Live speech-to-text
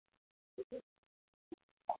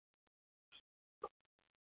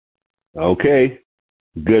Okay.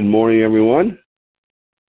 Good morning, everyone.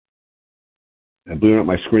 I blew up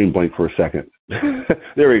my screen blank for a second.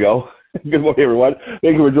 There we go. Good morning, everyone.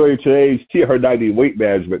 Thank you for joining today's TR90 Weight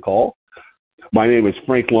Management Call. My name is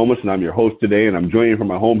Frank Lomas, and I'm your host today, and I'm joining you from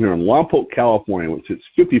my home here in Lompoc, California, which is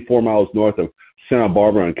 54 miles north of Santa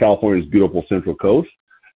Barbara on California's beautiful Central Coast.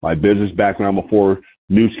 My business background before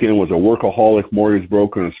Nu Skin was a workaholic mortgage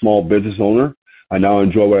broker and a small business owner. I now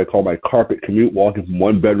enjoy what I call my carpet commute, walking from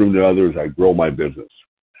one bedroom to the other as I grow my business.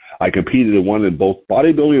 I competed and won in both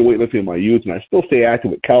bodybuilding and weightlifting in my youth, and I still stay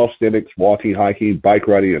active with calisthenics, walking, hiking, bike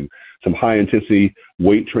riding, and some high-intensity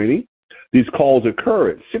weight training. These calls occur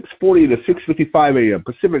at 6:40 to 6:55 a.m.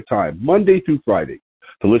 Pacific Time, Monday through Friday.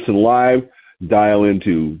 To listen live, dial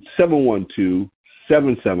into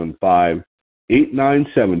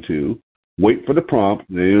 712-775-8972. Wait for the prompt,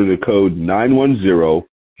 and enter the code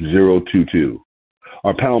 910022.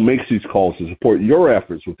 Our panel makes these calls to support your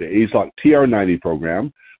efforts with the AZLOC TR90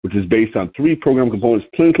 program, which is based on 3 program components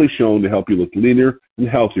clinically shown to help you look leaner and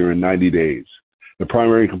healthier in 90 days. The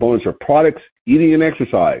primary components are products, eating, and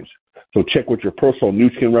exercise. So check with your personal Nu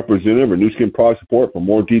Skin representative or Nu Skin product support for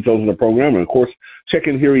more details on the program. And, of course, check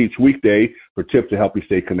in here each weekday for tips to help you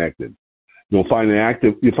stay connected. You'll find an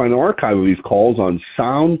archive of these calls on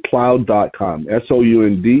SoundCloud.com,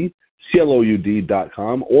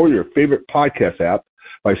 SoundCloud.com, or your favorite podcast app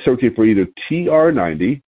by searching for either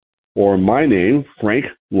TR90 or my name, Frank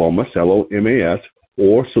Lomas, Lomas,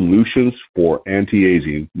 or Solutions for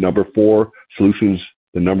Anti-Aging, number 4, Solutions,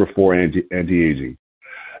 the number 4 Anti-Aging.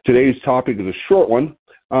 Today's topic is a short one,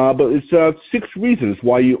 but it's 6 reasons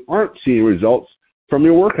why you aren't seeing results from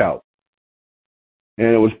your workout. And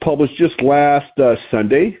it was published just last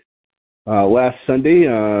Sunday.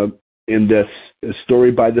 In this story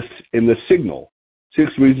in the Signal.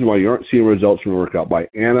 6 reasons why you aren't seeing results from your workout by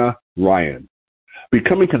Anna Ryan.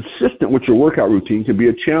 Becoming consistent with your workout routine can be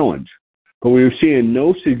a challenge, but when you're seeing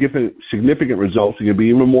no significant results, it can be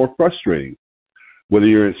even more frustrating. Whether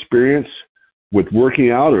you're experienced with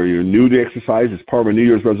working out or you're new to exercise as part of a New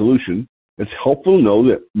Year's resolution, it's helpful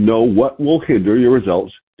to know what will hinder your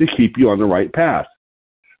results to keep you on the right path.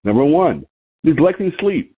 Number 1, neglecting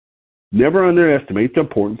sleep. Never underestimate the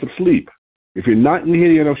importance of sleep. If you're not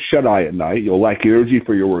getting enough shut-eye at night, you'll lack energy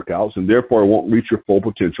for your workouts and therefore won't reach your full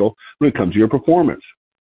potential when it comes to your performance.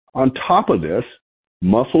 On top of this,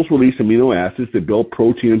 muscles release amino acids that build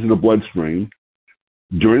proteins in the bloodstream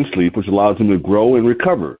during sleep, which allows them to grow and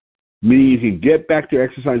recover, meaning you can get back to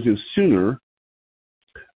exercising sooner.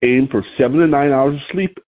 Aim for 7 to 9 hours of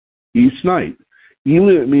sleep each night, even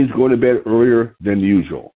if it means going to bed earlier than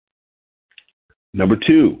usual. Number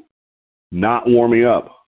 2, not warming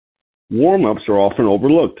up. Warm-ups are often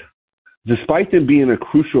overlooked. Despite them being a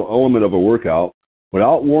crucial element of a workout,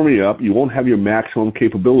 without warming up, you won't have your maximum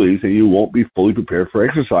capabilities and you won't be fully prepared for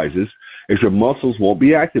exercises as your muscles won't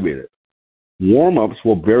be activated. Warm-ups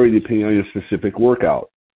will vary depending on your specific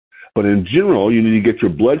workout. But in general, you need to get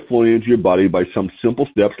your blood flowing into your body by some simple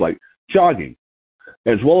steps like jogging.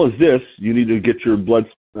 As well as this, you need to get your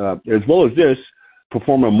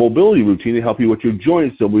perform a mobility routine to help you with your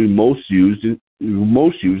joints that will be most used in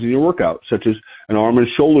your workout, such as an arm and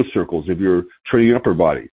shoulder circles if you're training your upper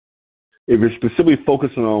body. If you're specifically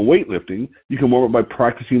focusing on weightlifting, you can warm up by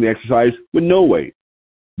practicing the exercise with no weight.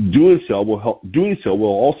 Doing so will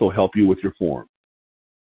also help you with your form.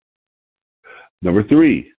 Number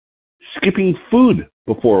 3, skipping food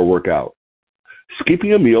before a workout.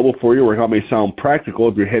 Skipping a meal before your workout may sound practical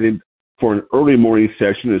if you're headed for an early morning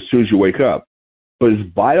session as soon as you wake up, but it's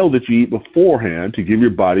vital that you eat beforehand to give your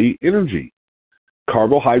body energy.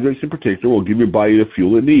 Carbohydrates in particular will give your body the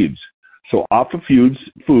fuel it needs. So opt for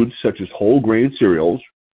foods such as whole grain cereals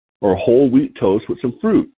or whole wheat toast with some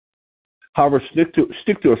fruit. However, stick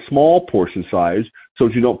to a small portion size so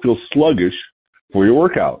that you don't feel sluggish for your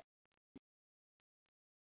workout.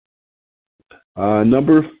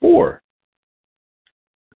 Number 4,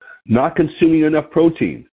 not consuming enough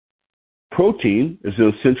protein. Protein is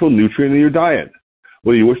an essential nutrient in your diet.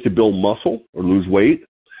 Whether you wish to build muscle or lose weight,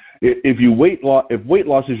 if weight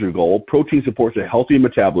loss is your goal, protein supports a healthy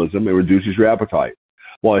metabolism and reduces your appetite,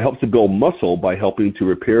 while it helps to build muscle by helping to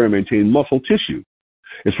repair and maintain muscle tissue.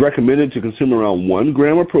 It's recommended to consume around 1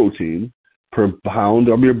 gram of protein per pound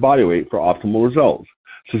of your body weight for optimal results.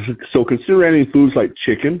 So consider adding foods like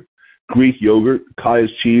chicken, Greek yogurt,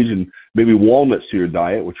 cottage cheese, and maybe walnuts to your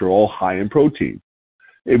diet, which are all high in protein.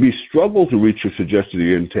 If you struggle to reach your suggested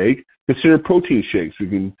intake, consider protein shakes,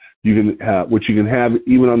 which you can have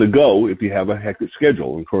even on the go if you have a hectic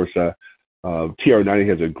schedule. Of course, TR90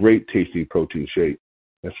 has a great tasting protein shake.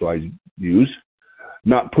 That's what I use.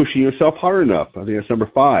 Not pushing yourself hard enough. I think that's number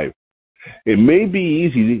 5. It may be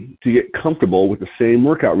easy to get comfortable with the same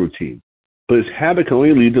workout routine, but this habit can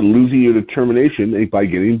only lead to losing your determination by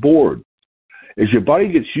getting bored. As your body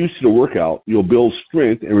gets used to the workout, you'll build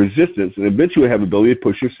strength and resistance and eventually have the ability to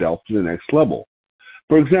push yourself to the next level.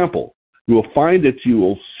 For example, you will find that you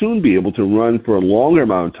will soon be able to run for a longer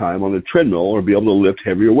amount of time on the treadmill or be able to lift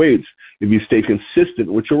heavier weights if you stay consistent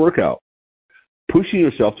with your workout. Pushing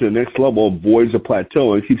yourself to the next level avoids a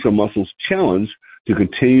plateau and keeps your muscles challenged to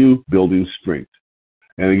continue building strength.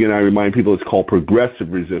 And again, I remind people it's called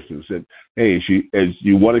progressive resistance. That, hey, as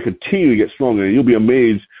you want to continue to get stronger, you'll be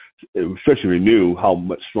amazed, especially if you're new, how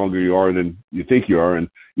much stronger you are than you think you are. And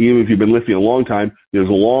even if you've been lifting a long time, there's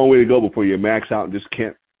a long way to go before you max out and just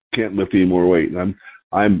can't lift any more weight. And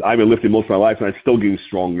I've been lifting most of my life, and I'm still getting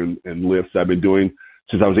stronger in lifts. I've been doing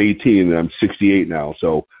since I was 18, and I'm 68 now.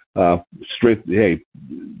 So strength, hey,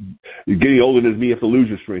 getting older doesn't mean you have to lose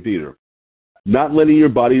your strength either. Not letting your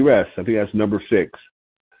body rest. I think that's number 6.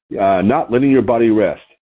 Not letting your body rest.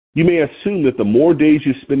 You may assume that the more days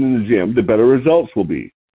you spend in the gym, the better results will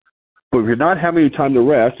be. But if you're not having time to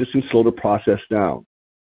rest, this can slow the process down.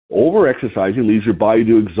 Over-exercising leaves your body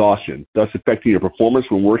to exhaustion, thus affecting your performance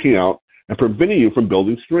when working out and preventing you from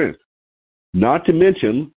building strength. Not to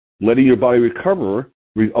mention, letting your body recover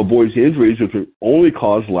avoids injuries which will only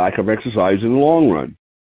cause lack of exercise in the long run.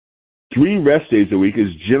 3 rest days a week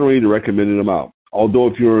is generally the recommended amount. Although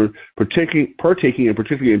if you're partaking in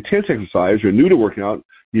particularly intense exercise or new to working out,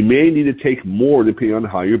 you may need to take more depending on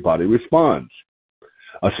how your body responds.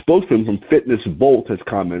 A spokesman from Fitness Volt has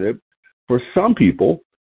commented, for some people,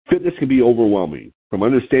 fitness can be overwhelming. From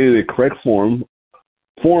understanding the correct form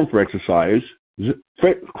for exercises to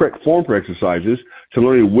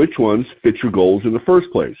learning which ones fit your goals in the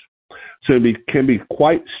first place. So it can be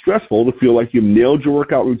quite stressful to feel like you've nailed your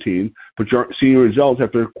workout routine, but you aren't seeing results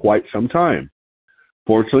after quite some time.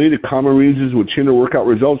 Fortunately, the common reasons which hinder workout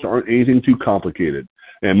results aren't anything too complicated.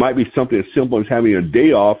 And it might be something as simple as having a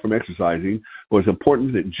day off from exercising, but it's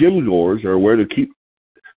important that gym goers are aware to keep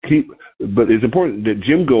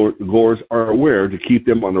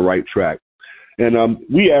them on the right track. And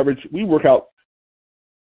we work out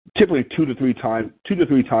typically 2 to 3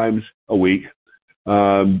 times a week.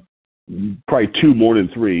 Probably 2 more than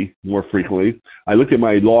 3 more frequently. I looked at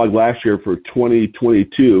my log last year for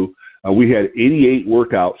 2022. We had 88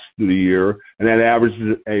 workouts through the year, and that averaged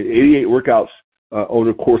 88 workouts over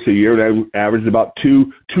the course of the year. That averaged about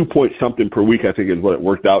 2 point something per week, I think is what it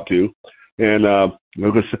worked out to. And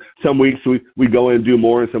because some weeks we go in and do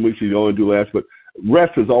more, and some weeks we go in and do less. But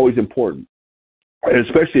rest is always important. And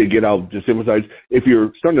especially, again, I'll just emphasize, as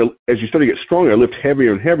you start to get stronger, lift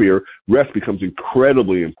heavier and heavier, rest becomes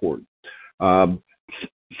incredibly important.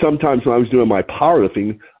 Sometimes when I was doing my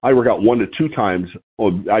powerlifting, I work out 1 to 2 times,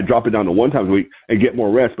 or I drop it down to 1 time a week and get more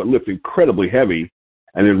rest, but lift incredibly heavy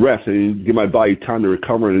and then rest and give my body time to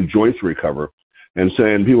recover and the joints to recover. And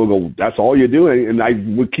people go, that's all you're doing? And I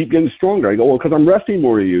would keep getting stronger. I go, well, because I'm resting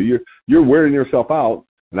more of you. You're wearing yourself out,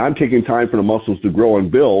 and I'm taking time for the muscles to grow and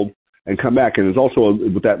build and come back. And there's also,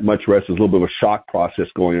 with that much rest, there's a little bit of a shock process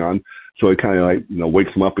going on. So it kind of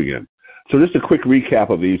wakes them up again. So just a quick recap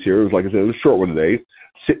of these here. Like I said, it was a short one today.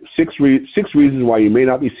 6 reasons why you may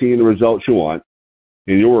not be seeing the results you want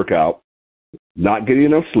in your workout. Not getting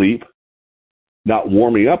enough sleep. Not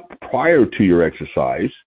warming up prior to your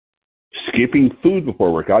exercise. Skipping food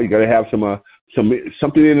before workout. You got to have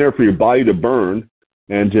something in there for your body to burn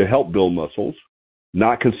and to help build muscles.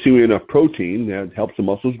 Not consuming enough protein that helps the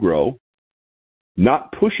muscles grow.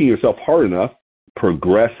 Not pushing yourself hard enough.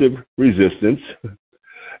 Progressive resistance.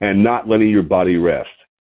 And not letting your body rest.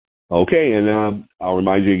 Okay, and I'll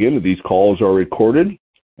remind you again that these calls are recorded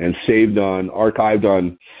and archived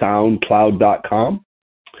on SoundCloud.com.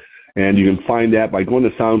 And you can find that by going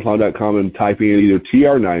to SoundCloud.com and typing in either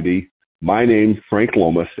TR90, my name, Frank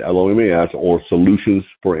Lomas, Lomas, or Solutions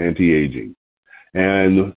for Anti-Aging.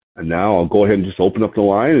 And now I'll go ahead and just open up the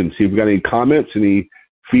line and see if we've got any comments, any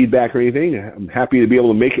feedback or anything. I'm happy to be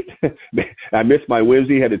able to make it. I missed my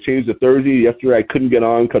Wednesday, had to change to Thursday. Yesterday I couldn't get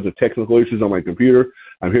on because of technical issues on my computer.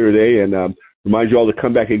 I'm here today, and remind you all to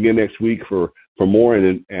come back again next week for more.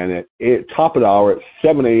 And at top of the hour at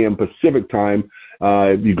 7 a.m. Pacific time,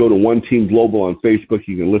 if you go to One Team Global on Facebook,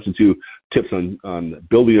 you can listen to tips on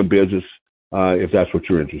building a business if that's what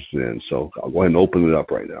you're interested in. So I'll go ahead and open it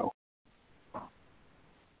up right now.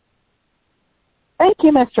 Thank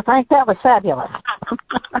you, Mr. Frank. That was fabulous.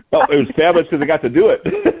 Oh, it was fabulous because I got to do it.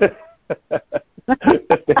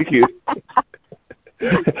 Thank you.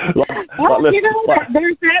 There's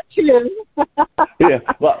that too. Yeah,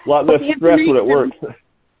 a lot less stress when it works.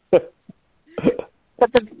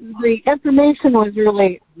 but the information was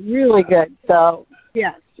really, really good. So,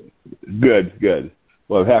 yes. Good.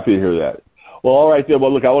 Well, I'm happy to hear that. Well, all right then.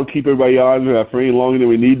 Well, look, I won't keep everybody on for any longer than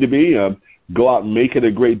we need to be. Go out and make it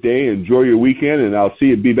a great day. Enjoy your weekend, and I'll see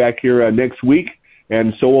you be back here next week.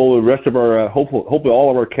 And so will the rest of our, hopefully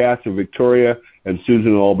all of our cast of Victoria and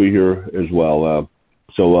Susan will all be here as well.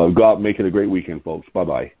 So go out and make it a great weekend, folks.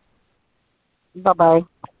 Bye-bye. Bye-bye.